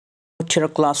Terra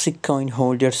classic coin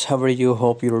holders, how are you?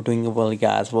 Hope you're doing well,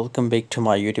 guys. Welcome back to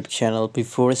my YouTube channel.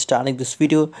 Before starting this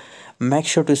video, make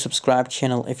sure to subscribe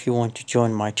channel. If you want to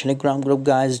join my Telegram group,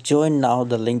 guys, join now.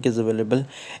 The link is available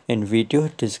in video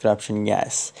description,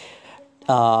 guys.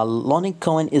 Lunc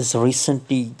coin is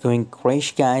recently going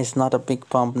crash, guys. Not a big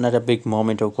pump, not a big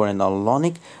moment occurring on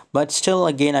Lunc, but still,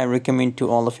 again, I recommend to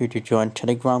all of you to join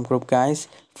Telegram group, guys,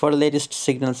 for the latest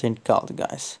signals and calls,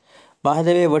 guys. By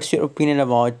the way, what's your opinion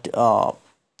about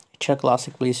Terra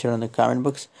Classic? Please share in the comment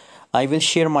box. I will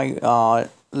share my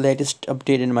latest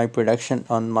update in my production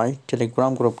on my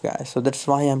Telegram group, guys. So that's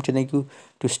why I'm telling you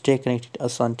to stay connected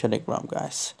us on Telegram,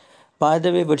 guys. By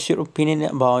the way, what's your opinion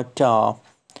about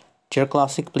Terra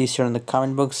Classic? Please share in the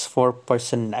comment box.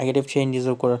 4% negative changes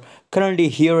occur currently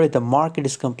here. The market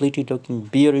is completely looking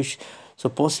bearish. So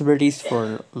possibilities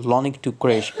for Lunc to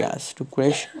crash, guys, to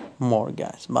crash more,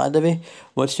 guys. By the way,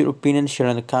 what's your opinion? Share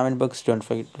in the comment box. Don't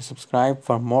forget to subscribe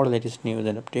for more latest news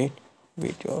and update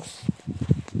videos.